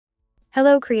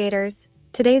Hello creators!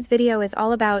 Today's video is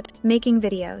all about making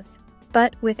videos,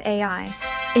 but with AI.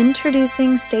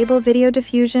 Introducing Stable Video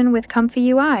Diffusion with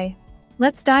ComfyUI.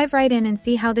 Let's dive right in and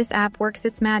see how this app works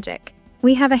its magic.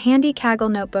 We have a handy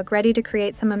Kaggle notebook ready to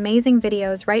create some amazing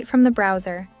videos right from the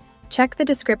browser. Check the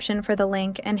description for the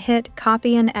link and hit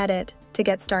Copy and Edit to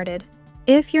get started.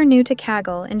 If you're new to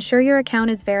Kaggle, ensure your account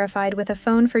is verified with a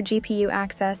phone for GPU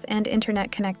access and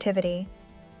internet connectivity.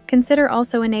 Consider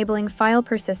also enabling file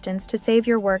persistence to save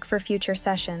your work for future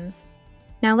sessions.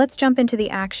 Now let's jump into the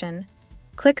action.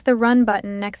 Click the Run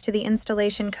button next to the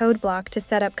installation code block to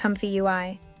set up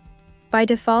ComfyUI. By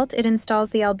default, it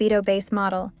installs the Albedo base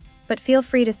model, but feel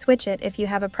free to switch it if you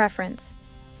have a preference.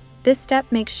 This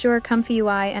step makes sure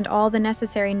ComfyUI and all the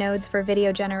necessary nodes for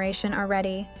video generation are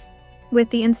ready. With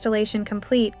the installation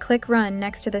complete, click Run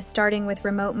next to the Starting with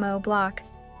Remote Mo block,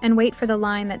 and wait for the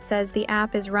line that says the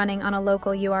app is running on a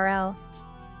local URL.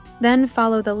 Then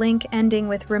follow the link ending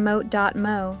with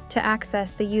remote.mo to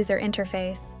access the user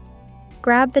interface.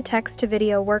 Grab the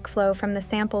text-to-video workflow from the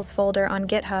samples folder on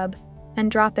GitHub and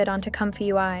drop it onto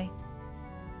ComfyUI.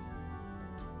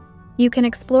 You can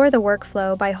explore the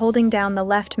workflow by holding down the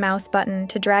left mouse button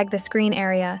to drag the screen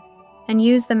area and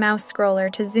use the mouse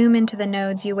scroller to zoom into the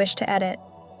nodes you wish to edit.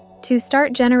 To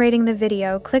start generating the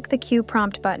video, click the Q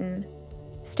prompt button.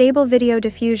 Stable Video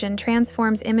Diffusion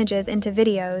transforms images into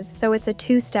videos, so it's a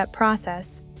two-step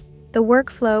process. The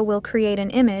workflow will create an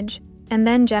image and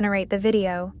then generate the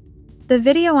video. The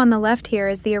video on the left here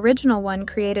is the original one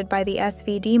created by the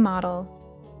SVD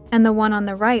model, and the one on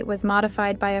the right was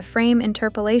modified by a frame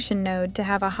interpolation node to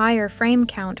have a higher frame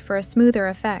count for a smoother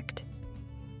effect.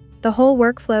 The whole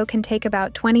workflow can take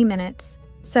about 20 minutes,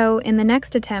 so in the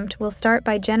next attempt we'll start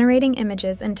by generating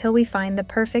images until we find the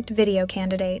perfect video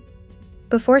candidate.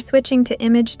 Before switching to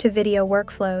image-to-video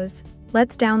workflows,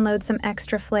 let's download some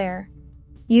extra flair.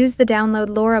 Use the Download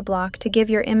LoRa block to give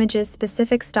your images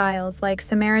specific styles like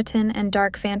Samaritan and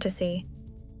Dark Fantasy.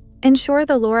 Ensure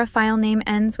the LoRa file name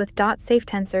ends with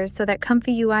 .safetensors so that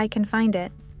ComfyUI can find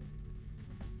it.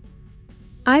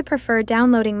 I prefer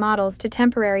downloading models to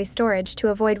temporary storage to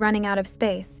avoid running out of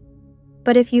space.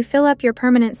 But if you fill up your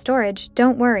permanent storage,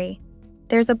 don't worry.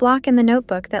 There's a block in the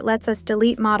notebook that lets us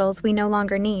delete models we no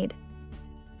longer need.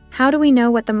 How do we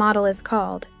know what the model is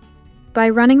called? By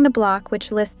running the block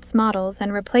which lists models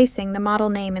and replacing the model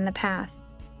name in the path.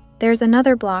 There's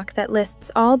another block that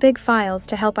lists all big files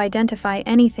to help identify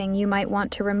anything you might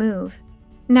want to remove.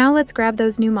 Now let's grab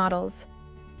those new models.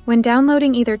 When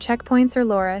downloading either checkpoints or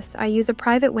Loris, I use a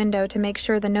private window to make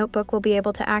sure the notebook will be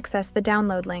able to access the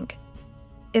download link.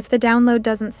 If the download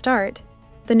doesn't start,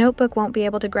 the notebook won't be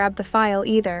able to grab the file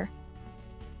either.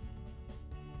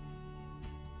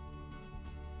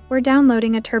 We're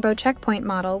downloading a turbo checkpoint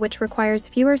model which requires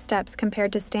fewer steps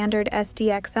compared to standard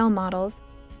SDXL models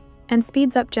and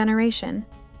speeds up generation.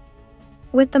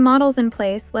 With the models in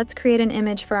place, let's create an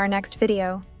image for our next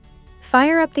video.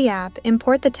 Fire up the app,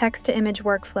 import the text-to-image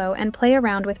workflow, and play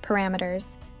around with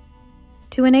parameters.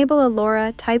 To enable a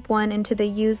LoRa, type 1 into the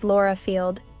Use LoRa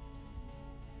field.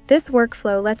 This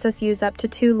workflow lets us use up to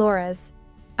 2 LoRas.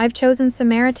 I've chosen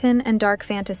Samaritan and Dark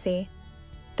Fantasy.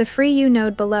 The Free U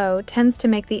node below tends to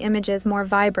make the images more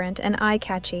vibrant and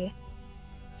eye-catchy.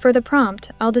 For the prompt,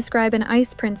 I'll describe an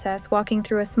ice princess walking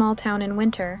through a small town in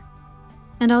winter,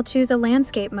 and I'll choose a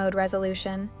landscape mode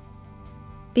resolution.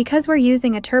 Because we're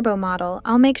using a turbo model,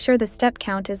 I'll make sure the step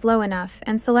count is low enough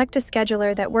and select a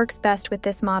scheduler that works best with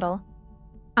this model.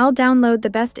 I'll download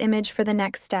the best image for the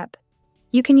next step.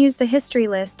 You can use the history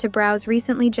list to browse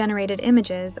recently generated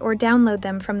images or download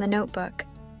them from the notebook.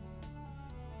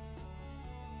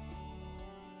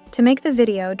 To make the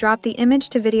video, drop the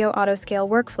image-to-video autoscale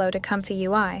workflow to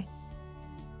ComfyUI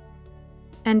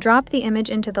and drop the image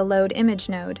into the Load Image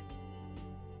node.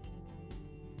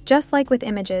 Just like with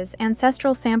images,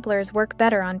 ancestral samplers work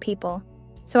better on people,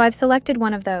 so I've selected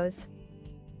one of those.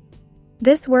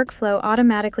 This workflow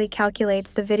automatically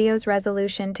calculates the video's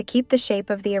resolution to keep the shape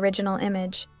of the original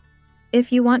image.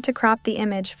 If you want to crop the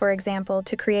image, for example,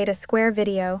 to create a square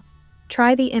video,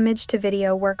 try the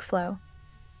image-to-video workflow.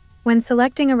 When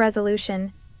selecting a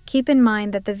resolution, keep in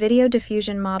mind that the Video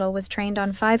Diffusion model was trained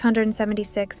on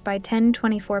 576 by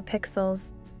 1024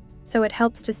 pixels, so it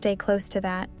helps to stay close to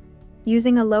that.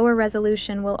 Using a lower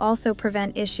resolution will also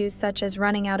prevent issues such as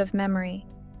running out of memory.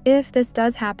 If this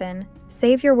does happen,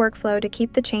 save your workflow to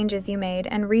keep the changes you made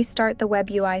and restart the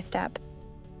Web UI step.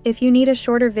 If you need a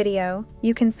shorter video,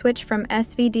 you can switch from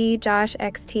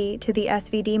SVD-XT to the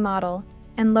SVD model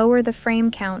and lower the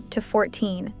frame count to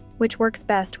 14. Which works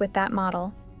best with that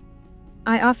model.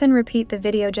 I often repeat the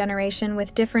video generation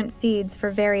with different seeds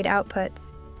for varied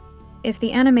outputs. If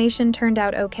the animation turned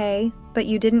out okay, but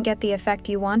you didn't get the effect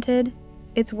you wanted,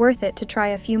 it's worth it to try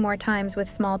a few more times with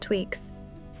small tweaks.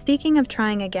 Speaking of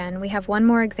trying again, we have one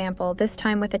more example, this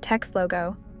time with a text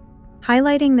logo,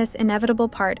 highlighting this inevitable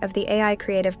part of the AI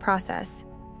creative process.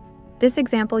 This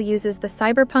example uses the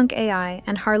Cyberpunk AI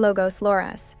and Harlogos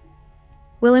Loras.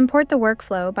 We'll import the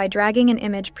workflow by dragging an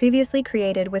image previously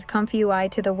created with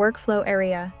ComfyUI to the workflow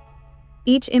area.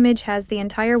 Each image has the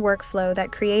entire workflow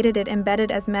that created it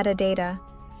embedded as metadata.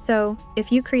 So,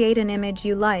 if you create an image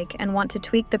you like and want to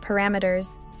tweak the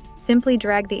parameters, simply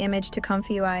drag the image to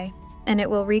ComfyUI, and it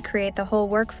will recreate the whole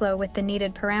workflow with the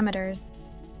needed parameters.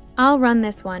 I'll run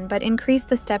this one, but increase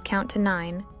the step count to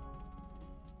 9.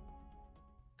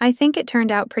 I think it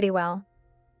turned out pretty well.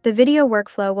 The video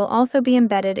workflow will also be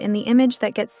embedded in the image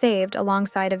that gets saved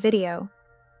alongside a video.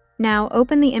 Now,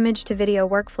 open the image to video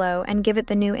workflow and give it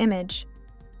the new image.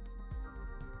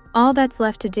 All that's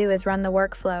left to do is run the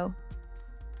workflow.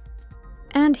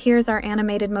 And here's our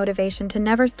animated motivation to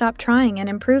never stop trying and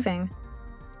improving.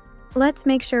 Let's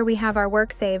make sure we have our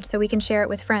work saved so we can share it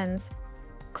with friends.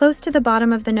 Close to the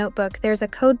bottom of the notebook, there's a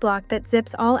code block that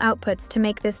zips all outputs to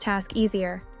make this task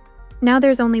easier. Now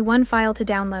there's only one file to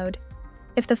download.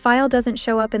 If the file doesn't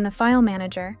show up in the file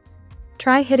manager,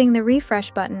 try hitting the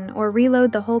refresh button or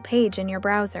reload the whole page in your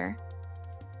browser.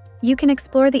 You can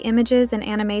explore the images and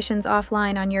animations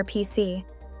offline on your PC.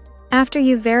 After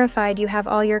you've verified you have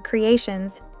all your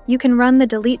creations, you can run the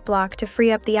delete block to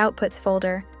free up the outputs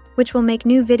folder, which will make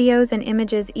new videos and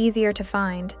images easier to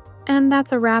find. And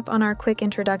that's a wrap on our quick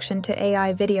introduction to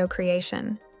AI video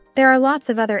creation. There are lots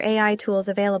of other AI tools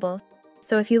available,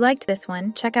 so if you liked this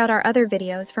one, check out our other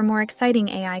videos for more exciting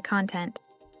AI content.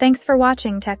 Thanks for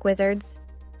watching, Tech Wizards.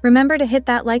 Remember to hit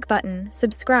that like button,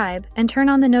 subscribe, and turn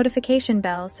on the notification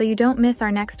bell so you don't miss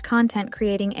our next content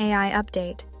creating AI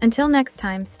update. Until next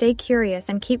time, stay curious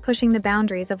and keep pushing the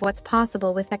boundaries of what's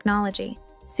possible with technology.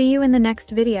 See you in the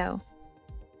next video.